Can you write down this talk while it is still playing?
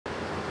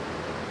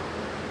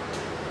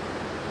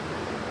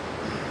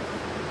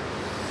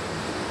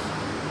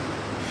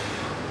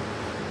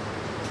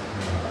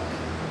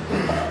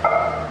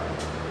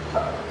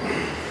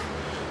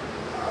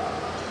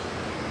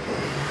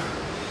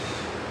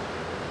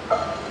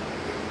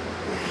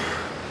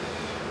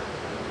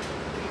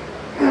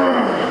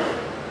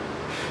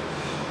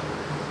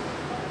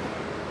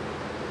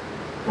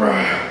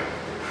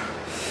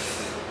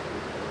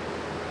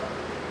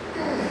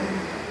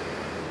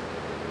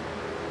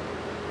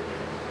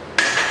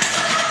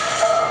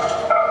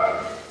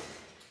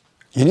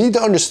You need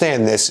to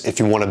understand this if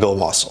you want to build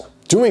muscle.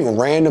 Doing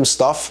random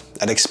stuff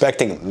and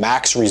expecting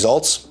max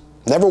results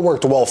never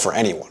worked well for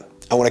anyone.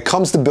 And when it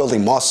comes to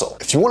building muscle,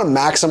 if you want to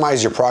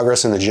maximize your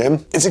progress in the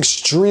gym, it's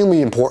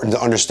extremely important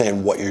to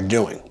understand what you're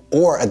doing,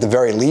 or at the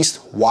very least,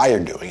 why you're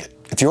doing it.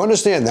 If you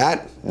understand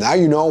that, now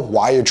you know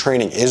why your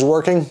training is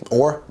working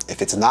or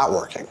if it's not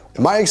working.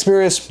 In my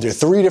experience, there are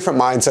 3 different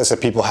mindsets that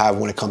people have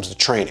when it comes to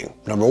training.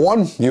 Number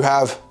 1, you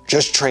have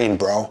just train,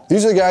 bro.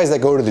 These are the guys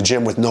that go to the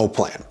gym with no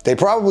plan. They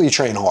probably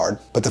train hard,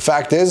 but the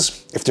fact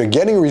is, if they're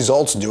getting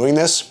results doing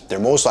this, they're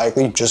most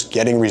likely just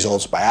getting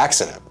results by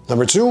accident.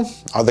 Number 2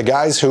 are the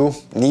guys who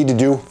need to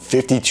do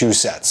 52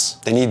 sets.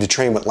 They need to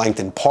train with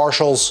lengthened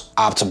partials,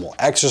 optimal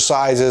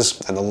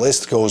exercises, and the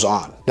list goes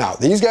on. Now,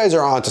 these guys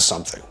are onto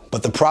something,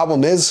 but the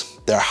problem is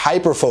they're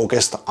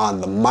hyper-focused on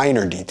the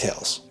minor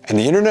details. And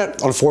the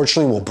internet,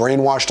 unfortunately, will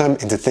brainwash them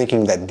into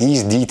thinking that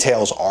these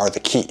details are the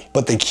key.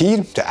 But the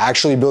key to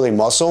actually building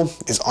muscle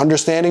is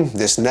understanding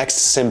this next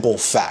simple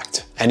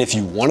fact. And if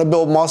you want to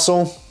build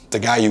muscle, the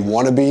guy you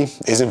want to be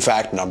is in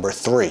fact number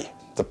 3.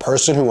 The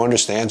person who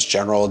understands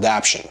general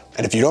adaptation.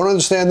 And if you don't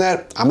understand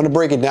that, I'm going to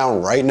break it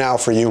down right now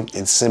for you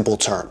in simple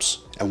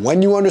terms. And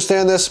when you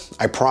understand this,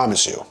 I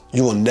promise you,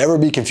 you will never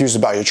be confused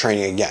about your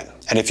training again.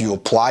 And if you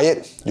apply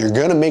it, you're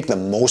gonna make the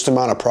most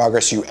amount of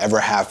progress you ever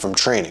have from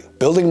training.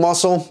 Building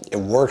muscle, it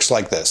works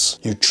like this.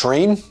 You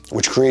train,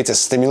 which creates a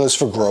stimulus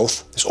for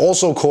growth. This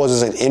also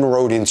causes an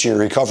inroad into your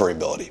recovery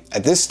ability.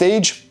 At this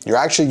stage, you're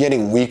actually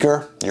getting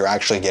weaker, you're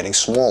actually getting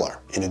smaller.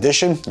 In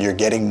addition, you're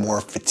getting more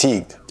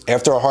fatigued.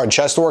 After a hard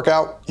chest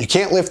workout, you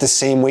can't lift the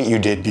same weight you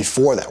did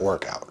before that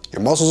workout.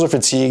 Your muscles are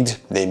fatigued,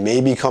 they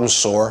may become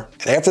sore,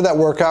 and after that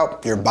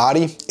workout, your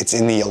body, it's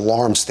in the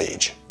alarm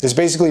stage. This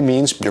basically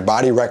means your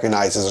body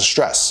recognizes a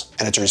stress,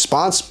 and its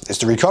response is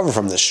to recover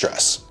from this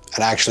stress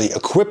and actually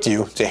equip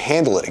you to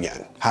handle it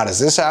again. How does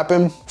this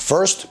happen?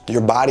 First,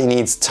 your body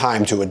needs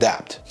time to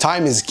adapt.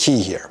 Time is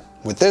key here.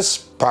 With this,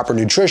 proper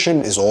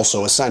nutrition is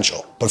also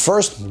essential. But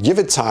first, give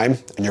it time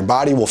and your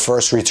body will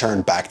first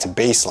return back to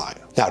baseline.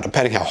 Now,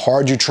 depending how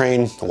hard you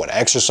train, what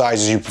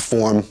exercises you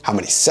perform, how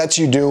many sets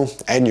you do,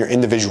 and your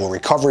individual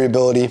recovery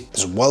ability,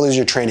 as well as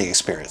your training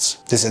experience.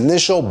 This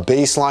initial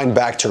baseline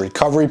back to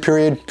recovery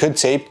period could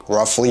take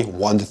roughly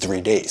 1 to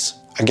 3 days.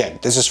 Again,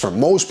 this is for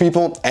most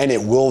people and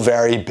it will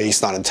vary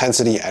based on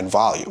intensity and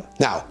volume.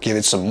 Now, give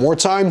it some more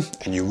time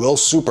and you will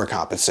super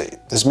compensate.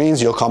 This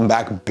means you'll come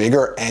back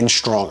bigger and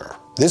stronger.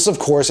 This, of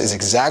course, is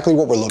exactly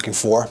what we're looking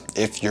for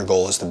if your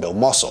goal is to build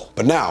muscle.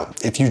 But now,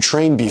 if you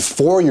train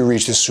before you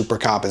reach this super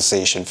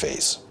compensation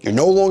phase, you're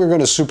no longer going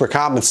to super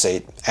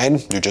compensate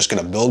and you're just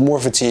going to build more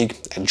fatigue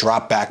and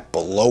drop back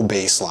below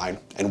baseline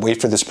and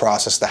wait for this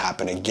process to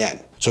happen again.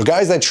 So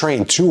guys that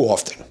train too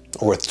often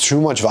or with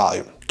too much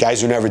volume,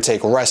 guys who never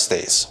take rest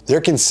days,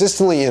 they're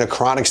consistently in a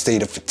chronic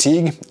state of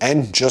fatigue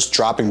and just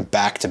dropping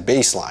back to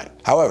baseline.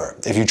 However,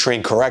 if you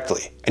train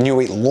correctly and you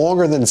wait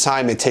longer than the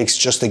time it takes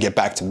just to get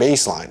back to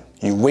baseline,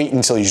 you wait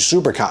until you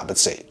super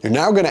compensate, you're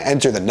now going to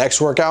enter the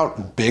next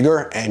workout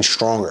bigger and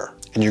stronger.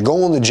 And your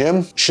goal in the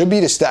gym should be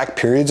to stack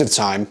periods of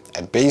time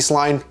at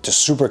baseline to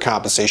super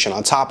compensation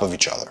on top of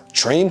each other.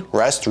 Train,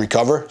 rest,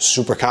 recover,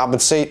 super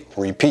compensate,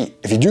 repeat.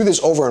 If you do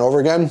this over and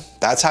over again,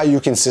 that's how you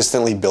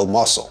consistently build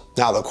muscle.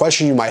 Now, the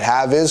question you might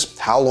have is,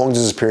 how long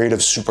does this period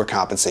of super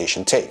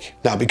compensation take?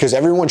 Now, because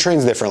everyone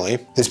trains differently,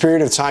 this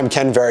period of time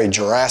can vary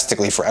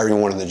drastically for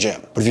everyone in the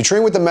gym. But if you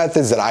train with the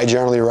methods that I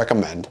generally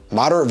recommend,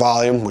 moderate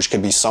volume, which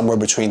can be somewhere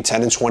between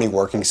 10 and 20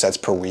 working sets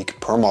per week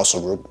per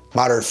muscle group,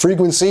 moderate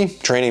frequency,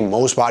 training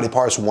most body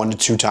parts 1 to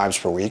 2 times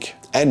per week,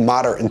 and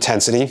moderate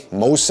intensity,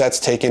 most sets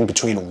taken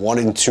between 1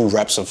 and 2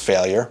 reps of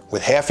failure,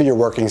 with half of your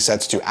working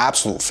sets to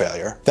absolute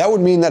failure. That would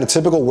mean that a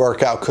typical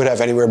workout could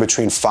have anywhere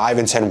between 5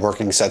 and 10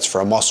 working sets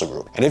for a muscle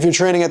group. And if you're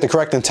training at the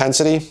correct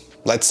intensity,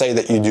 let's say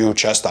that you do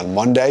chest on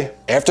Monday,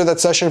 after that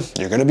session,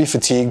 you're gonna be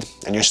fatigued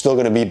and you're still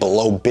gonna be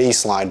below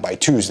baseline by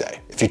Tuesday.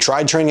 If you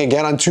tried training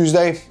again on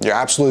Tuesday, you're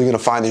absolutely gonna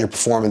find that your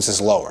performance is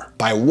lower.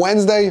 By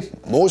Wednesday,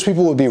 most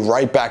people will be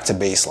right back to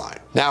baseline.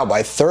 Now,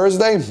 by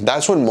Thursday,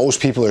 that's when most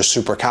people are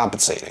super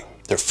compensating.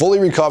 They're fully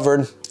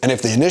recovered, and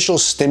if the initial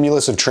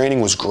stimulus of training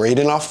was great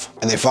enough,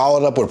 and they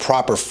followed up with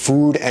proper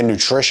food and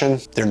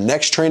nutrition, their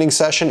next training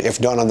session, if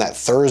done on that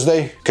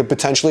Thursday, could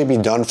potentially be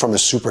done from a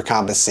super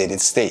compensated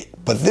state.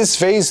 But this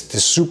phase, the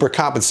super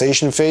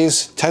compensation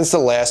phase, tends to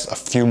last a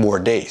few more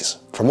days.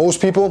 For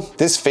most people,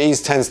 this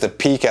phase tends to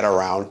peak at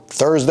around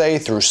Thursday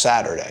through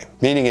Saturday,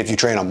 meaning if you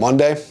train on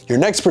Monday, your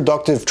next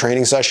productive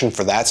training session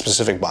for that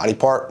specific body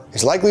part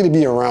is likely to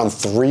be around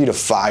 3 to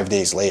 5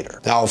 days later.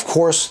 Now, of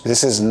course,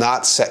 this is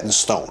not set in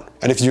stone.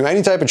 And if you do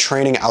any type of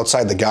training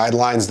outside the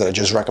guidelines that I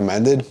just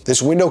recommended,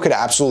 this window could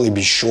absolutely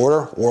be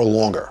shorter or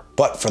longer.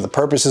 But for the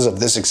purposes of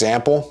this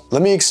example,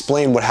 let me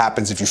explain what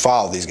happens if you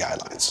follow these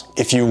guidelines.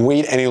 If you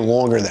wait any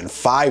longer than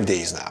 5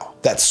 days now,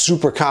 that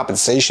super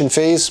compensation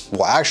phase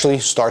will actually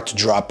start to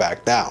drop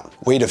back down.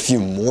 Wait a few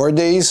more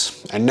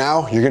days, and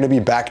now you're gonna be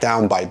back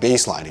down by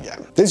baseline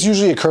again. This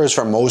usually occurs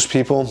for most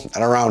people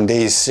at around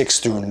days 6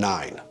 through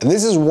 9. And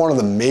this is one of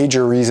the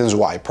major reasons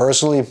why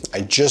personally,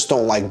 I just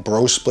don't like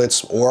bro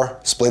splits or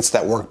splits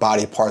that work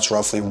body parts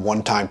roughly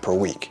 1 time per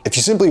week. If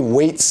you simply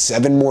wait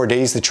 7 more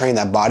days to train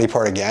that body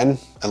part again,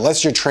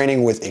 unless you're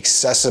training with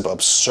excessive,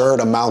 absurd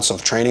amounts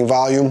of training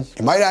volume,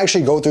 you might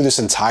actually go through this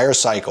entire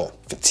cycle,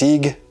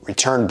 fatigue,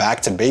 return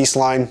back to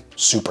baseline,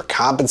 super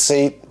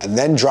compensate, and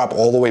then drop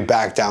all the way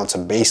back down to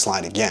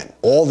baseline again.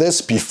 All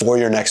this before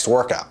your next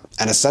workout.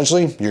 And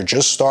essentially, you're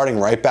just starting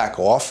right back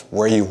off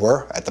where you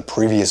were at the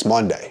previous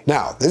Monday.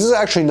 Now, this is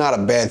actually not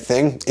a bad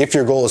thing if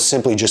your goal is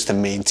simply just to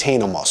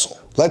maintain a muscle.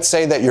 Let's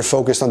say that you're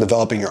focused on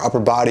developing your upper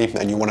body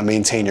and you want to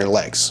maintain your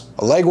legs.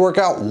 A leg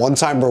workout 1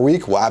 time per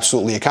week will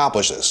absolutely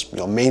accomplish this.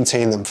 You'll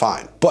maintain them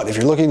fine. But if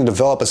you're looking to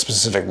develop a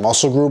specific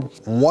muscle group,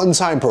 1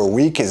 time per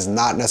week is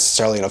not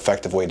necessarily an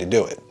effective way to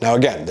do it. Now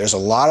again, there's a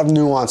lot of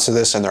nuance to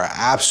this and there are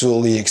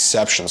absolutely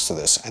exceptions to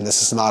this, and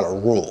this is not a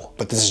rule.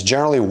 But this is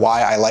generally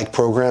why I like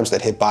programs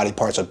that hit body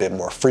parts a bit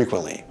more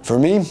frequently. For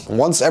me,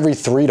 once every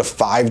 3 to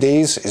 5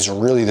 days is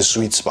really the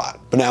sweet spot.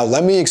 But now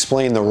let me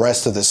explain the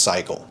rest of this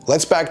cycle.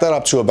 Let's back that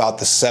up to about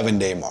the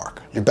 7-day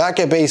mark. You're back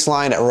at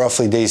baseline at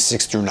roughly days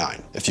 6 through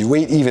 9. If you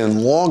wait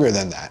even longer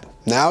than that,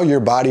 now your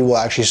body will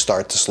actually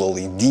start to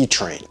slowly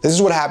detrain. This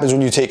is what happens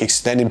when you take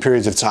extended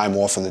periods of time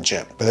off from the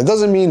gym. But it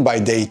doesn't mean by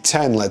day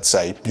 10, let's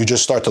say, you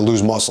just start to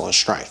lose muscle and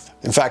strength.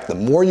 In fact, the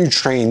more you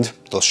trained,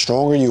 the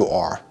stronger you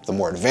are, the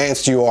more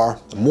advanced you are,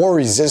 the more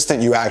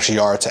resistant you actually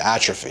are to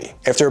atrophy.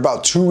 After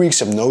about 2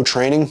 weeks of no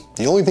training,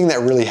 the only thing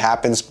that really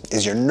happens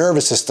is your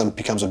nervous system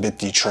becomes a bit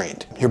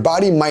detrained. Your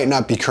body might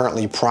not be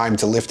currently primed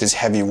to lift as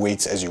heavy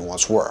weights as you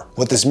once were.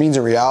 What this means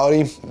in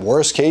reality,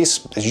 worst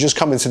case, is you just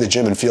come into the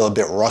gym and feel a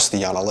bit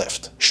rusty on a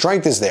lift.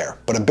 Strength is there,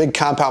 but a big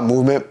compound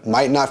movement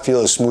might not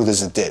feel as smooth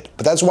as it did.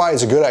 But that's why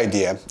it's a good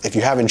idea, if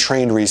you haven't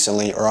trained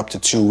recently or up to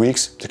 2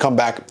 weeks, to come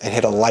back and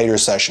hit a lighter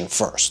session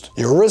first.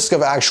 Your risk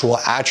of actual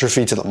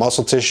atrophy to the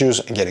muscle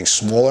tissues and getting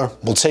smaller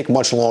will take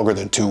much longer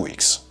than 2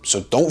 weeks. So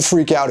don't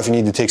freak out if you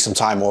need to take some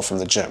time off from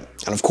the gym.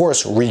 And of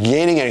course,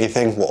 regaining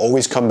anything will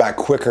always come back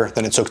quicker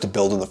than it took to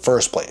build in the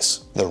first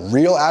place. The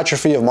real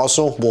atrophy of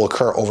muscle will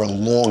occur over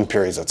long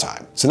periods of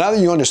time. So now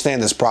that you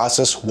understand this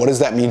process, what does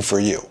that mean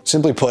for you?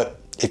 Simply put,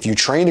 if you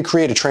train to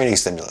create a training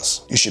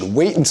stimulus, you should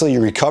wait until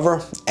you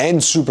recover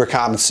and super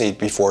compensate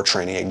before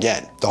training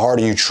again. The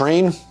harder you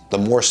train, the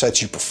more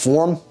sets you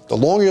perform, the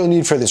longer you'll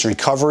need for this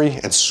recovery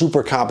and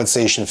super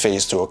compensation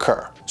phase to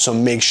occur. So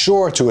make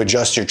sure to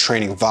adjust your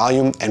training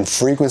volume and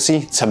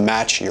frequency to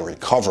match your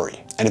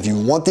recovery. And if you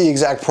want the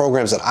exact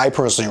programs that I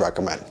personally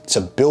recommend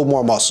to build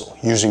more muscle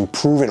using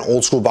proven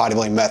old school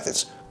bodybuilding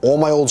methods, all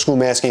my old school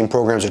mass gain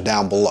programs are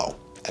down below.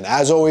 And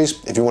as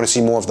always, if you want to see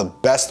more of the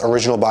best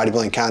original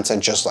bodybuilding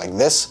content just like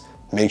this,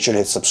 make sure to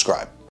hit subscribe.